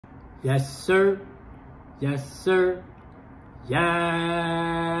Yes, sir. Yes, sir.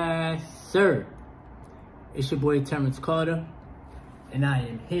 Yes, sir. It's your boy Terrence Carter, and I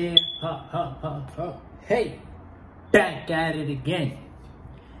am here. Hey, back at it again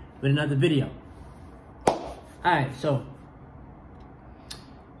with another video. Alright, so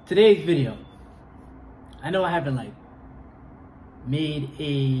today's video, I know I haven't made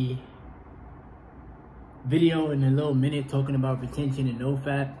a video in a little minute talking about retention and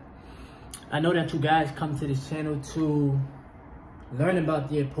NoFap. I know that you guys come to this channel to learn about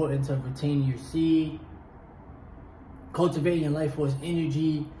the importance of retaining your seed, cultivating life force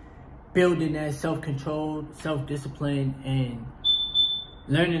energy, building that self-control, self-discipline, and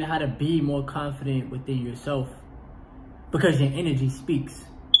learning how to be more confident within yourself, because your energy speaks,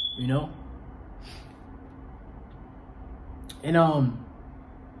 you know? And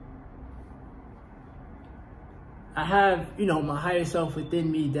I have, my higher self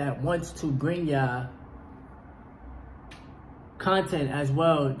within me that wants to bring y'all content as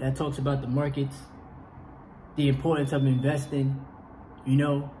well that talks about the markets, the importance of investing,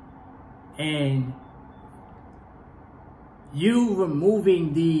 and you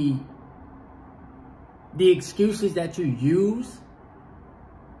removing the excuses that you use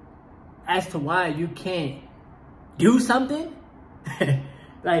as to why you can't do something.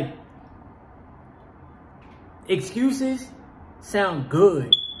 Excuses sound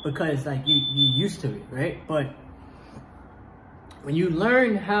good because you used to it, right? But when you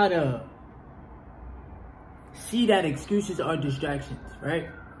learn how to see that excuses are distractions, right?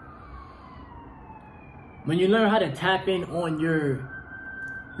 When you learn how to tap in on your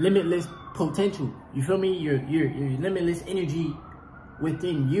limitless potential, you feel me? Your limitless energy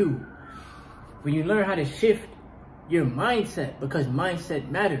within you. When you learn how to shift your mindset, because mindset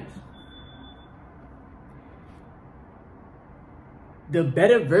matters, the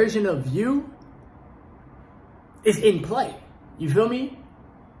better version of you is in play. You feel me?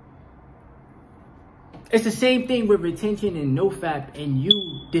 It's the same thing with retention and NoFap, and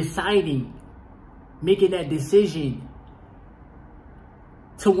you deciding, making that decision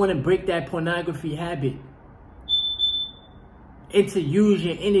to want to break that pornography habit and to use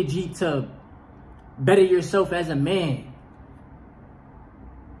your energy to better yourself as a man,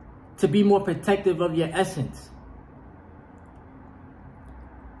 to be more protective of your essence,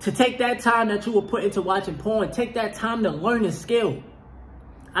 to take that time that you will put into watching porn, take that time to learn a skill.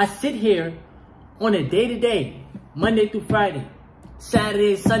 I sit here on a day-to-day, Monday through Friday,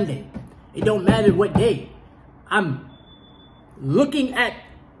 Saturday, Sunday. It don't matter what day. I'm looking at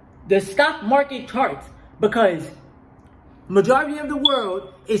the stock market charts because majority of the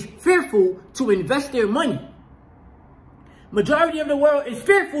world is fearful to invest their money. Majority of the world is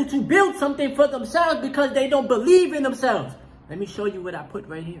fearful to build something for themselves because they don't believe in themselves. Let me show you what I put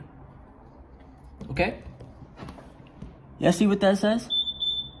right here. Okay? Y'all see what that says?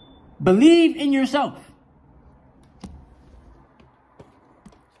 Believe in yourself.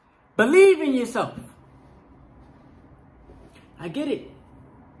 Believe in yourself. I get it.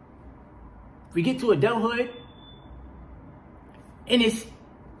 We get to adulthood, and it's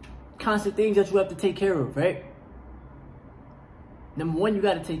constant things that you have to take care of, right? Number one, you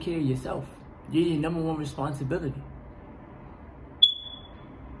got to take care of yourself. You're your number one responsibility.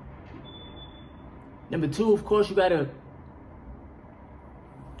 Number two, of course, you have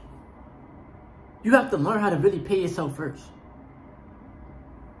to learn how to really pay yourself first.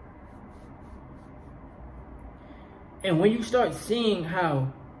 And when you start seeing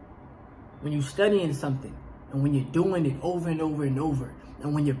how, when you're studying something, and when you're doing it over and over and over,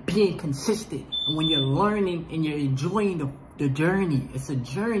 and when you're being consistent, and when you're learning and you're enjoying the journey, it's a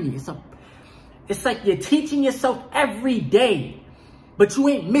journey. It's like you're teaching yourself every day, but you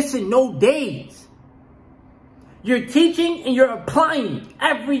ain't missing no days. You're teaching and you're applying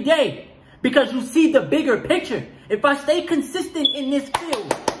every day because you see the bigger picture. If I stay consistent in this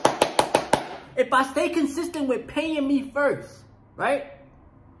field, if I stay consistent with paying me first, right?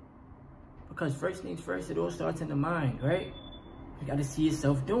 Because first things first, it all starts in the mind, right? You got to see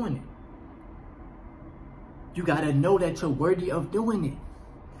yourself doing it. You got to know that you're worthy of doing it.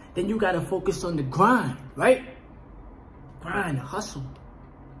 Then you got to focus on the grind, right? Grind, hustle.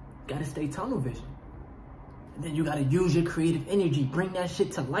 You got to stay tunnel vision. And then you got to use your creative energy. Bring that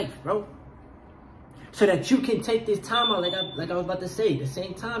shit to life, bro. So that you can take this time out, like I was about to say, the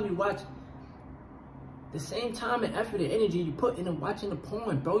same time you watch, the same time and effort and energy you put into watching the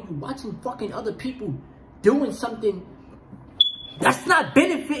porn, bro. You watching fucking other people doing something that's not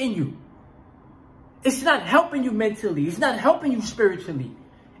benefiting you. It's not helping you mentally. It's not helping you spiritually.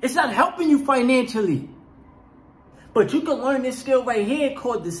 It's not helping you financially. But you can learn this skill right here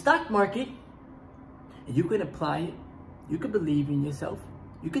called the stock market. And you can apply it. You can believe in yourself.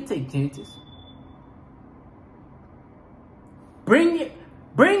 You can take chances. Bring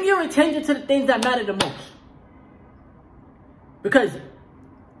your attention to the things that matter the most. Because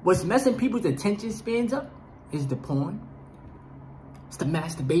what's messing people's attention spans up is the porn. It's the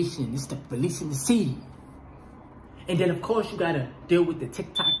masturbation. It's the releasing the seed. And then, of course, you got to deal with the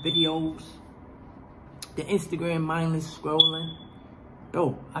TikTok videos. The Instagram mindless scrolling.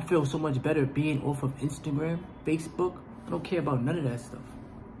 Bro, I feel so much better being off of Instagram, Facebook. I don't care about none of that stuff.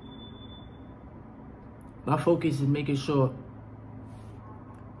 My focus is making sure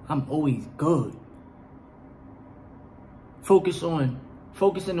I'm always good. Focusing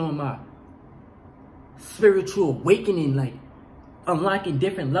on my spiritual awakening, like unlocking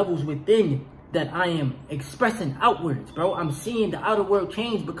different levels within that I am expressing outwards, bro. I'm seeing the outer world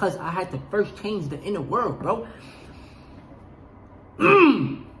change because I had to first change the inner world, bro.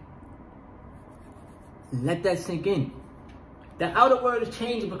 Let that sink in. The outer world is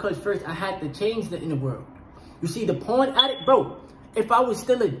changing because first I had to change the inner world. You see, the porn addict, bro, if I was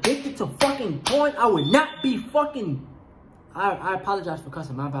still addicted to fucking porn, I would not be fucking... I apologize for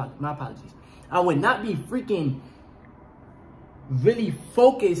cussing. My apologies. I would not be freaking really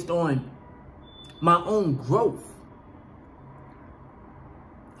focused on my own growth.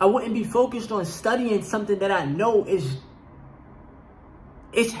 I wouldn't be focused on studying something that I know is...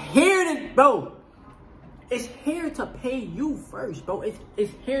 It's here to... Bro, it's here to pay you first, bro.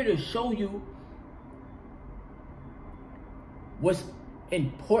 It's here to show you what's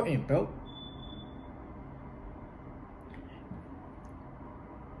important, bro.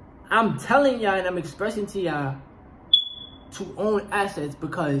 I'm telling y'all and I'm expressing to y'all to own assets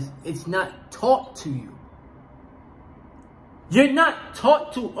because it's not taught to you. You're not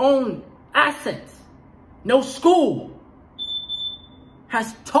taught to own assets. No school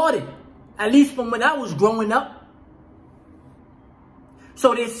has taught it, at least from when I was growing up.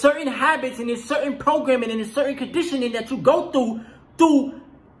 So there's certain habits and there's certain programming and there's certain conditioning that you go through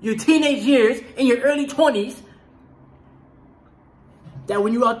your teenage years and your early 20s, that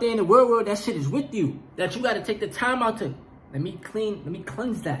when you out there in the world, that shit is with you. That you got to take the time out to, let me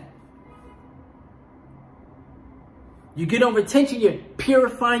cleanse that. You get on retention, you're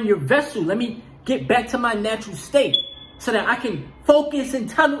purifying your vessel. Let me get back to my natural state so that I can focus and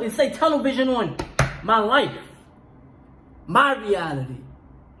say tunnel vision on my life, my reality,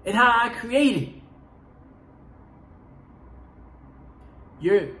 and how I create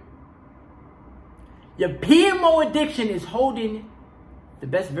it. Your PMO addiction is holding the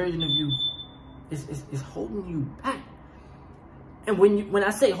best version of you. Is holding you back. And when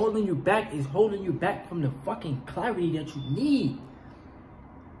I say holding you back, is holding you back from the fucking clarity that you need.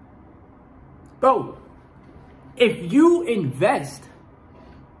 Bro, if you invest,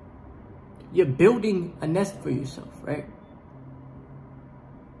 you're building a nest for yourself, right?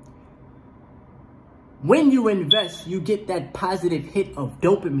 When you invest, you get that positive hit of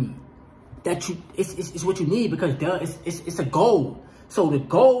dopamine. It's what you need because it's a goal. So the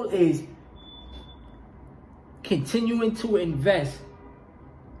goal is continuing to invest,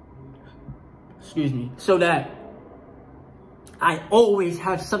 so that I always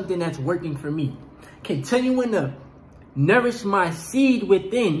have something that's working for me. Continuing to nourish my seed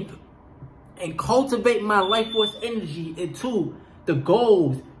within and cultivate my life force energy into the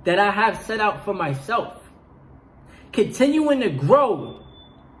goals that I have set out for myself. Continuing to grow.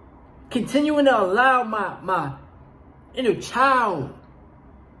 Continuing to allow my inner child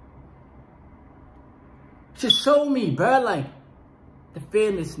to show me, bro, like the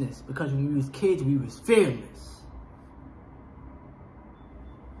fearlessness. Because when we was kids, we was fearless.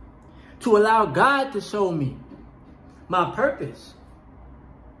 To allow God to show me my purpose.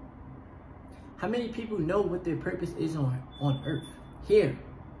 How many people know what their purpose is on earth? Here,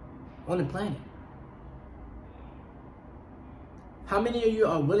 on the planet. How many of you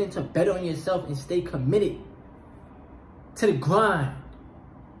are willing to bet on yourself and stay committed to the grind?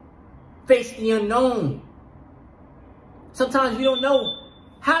 Face the unknown. Sometimes you don't know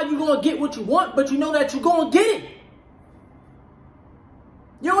how you're going to get what you want, but you know that you're going to get it.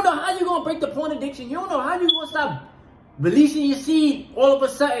 You don't know how you're going to break the porn addiction. You don't know how you're going to stop releasing your seed all of a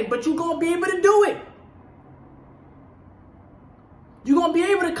sudden, but you're going to be able to do it. You're going to be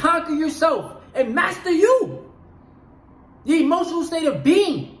able to conquer yourself and master you. The emotional state of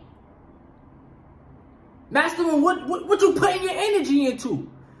being. Mastering what you putting your energy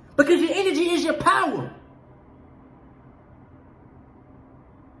into. Because your energy is your power.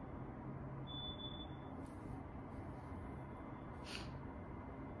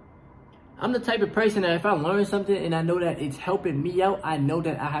 I'm the type of person that if I learn something and I know that it's helping me out, I know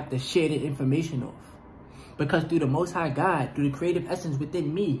that I have to share the information off. Because through the Most High God, through the creative essence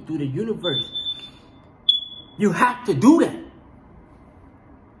within me, through the universe, you have to do that.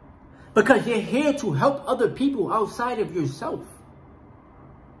 Because you're here to help other people outside of yourself.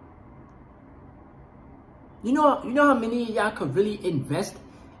 You know how many of y'all could really invest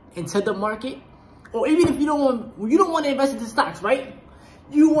into the market? Or even if you don't want to invest into stocks, right?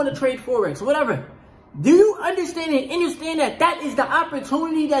 You want to trade Forex, whatever. Do you understand that that is the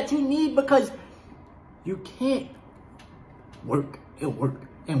opportunity that you need? Because you can't work and work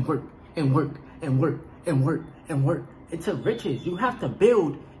and work and work and work and work and work into riches. You have to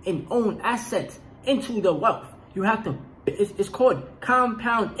build and own assets into the wealth. You have to, it's called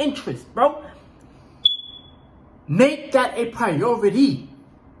compound interest, bro. Make that a priority.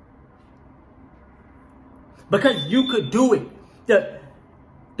 Because you could do it.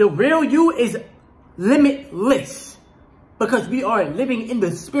 The real you is limitless. Because we are living in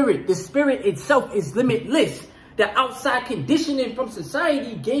the spirit. The spirit itself is limitless. The outside conditioning from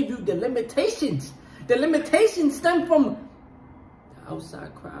society gave you the limitations. The limitations stem from the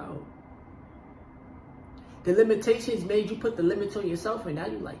outside crowd. The limitations made you put the limits on yourself, and now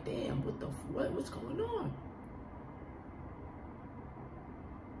you're like, damn, what's going on?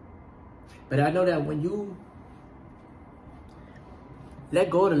 But I know that when you let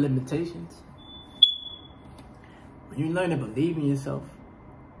go of the limitations, when you learn to believe in yourself,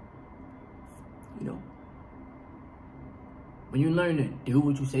 you know, when you learn to do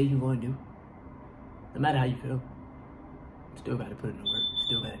what you say you're going to do, no matter how you feel, you still got to put in the work, you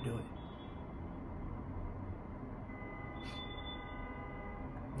still got to do it.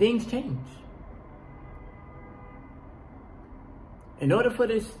 Things change. In order for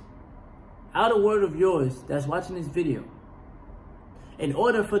this outer world of yours that's watching this video, in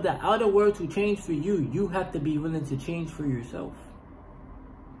order for the outer world to change for you, you have to be willing to change for yourself.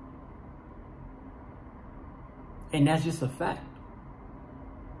 And that's just a fact.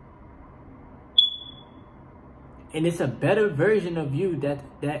 And it's a better version of you that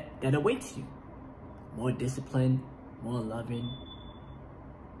awaits you. More disciplined, more loving,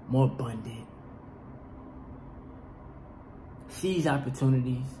 more abundant. Sees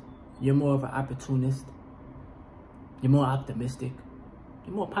opportunities. You're more of an opportunist. You're more optimistic.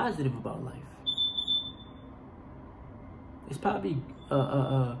 You're more positive about life. It's probably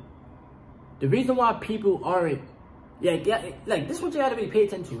the reason why people aren't like this is what you gotta be pay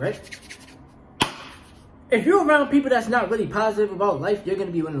attention to, right? If you're around people that's not really positive about life, you're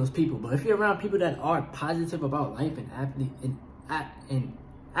gonna be one of those people. But if you're around people that are positive about life and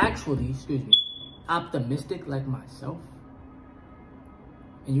actually, optimistic like myself,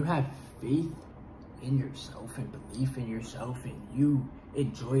 and you have faith in yourself and belief in yourself, and you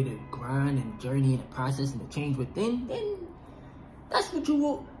enjoy the grind and journey and the process and the change within, then that's what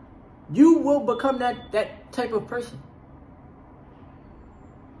you will become that type of person.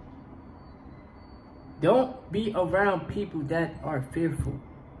 Don't be around people that are fearful.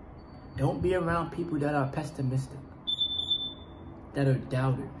 Don't be around people that are pessimistic, that are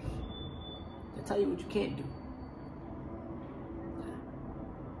doubters. They tell you what you can't do.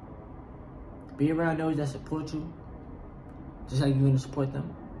 Be around those that support you, just like you're going to support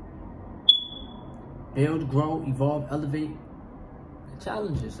them. Build, grow, evolve, elevate, and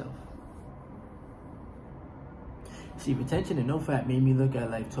challenge yourself. See, retention and no fat made me look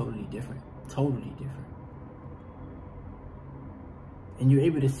at life totally different. Totally different. And you're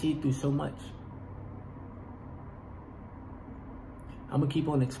able to see through so much. I'm going to keep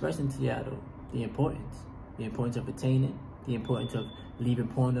on expressing to y'all, though, the importance of attaining, the importance of leaving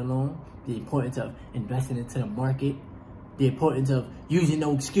porn alone, the importance of investing into the market, the importance of using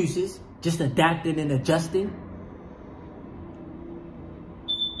no excuses, just adapting and adjusting,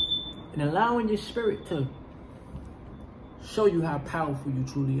 and allowing your spirit to show you how powerful you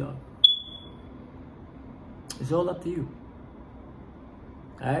truly are. It's all up to you.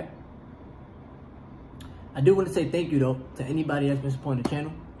 Alright? I do want to say thank you, though, to anybody that's been supporting the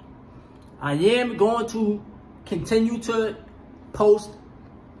channel. I am going to continue to post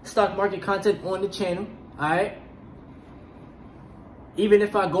stock market content on the channel. Alright? Even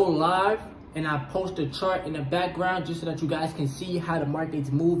if I go live and I post a chart in the background just so that you guys can see how the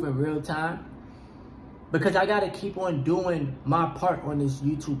markets move in real time. Because I got to keep on doing my part on this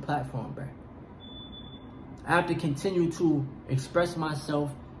YouTube platform, bro. I have to continue to express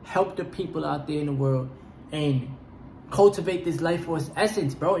myself, help the people out there in the world, and cultivate this life force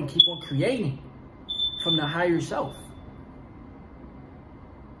essence, bro, and keep on creating from the higher self.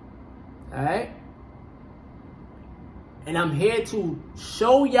 Alright? And I'm here to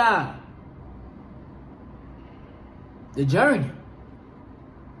show y'all the journey.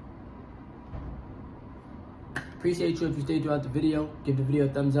 Appreciate you if you stayed throughout the video. Give the video a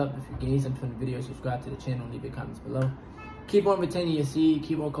thumbs up. If you gained something from the video, subscribe to the channel, leave your comments below. Keep on retaining your seed.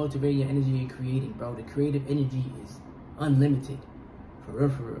 Keep on cultivating your energy and creating, bro. The creative energy is unlimited. For real,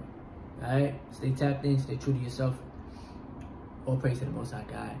 for real. Alright? Stay tapped in. Stay true to yourself. All praise to the Most High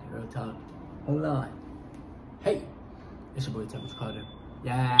God. Real talk. Hold on. Hey. It's your boy, Tempest Carter.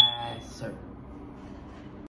 Yes, sir.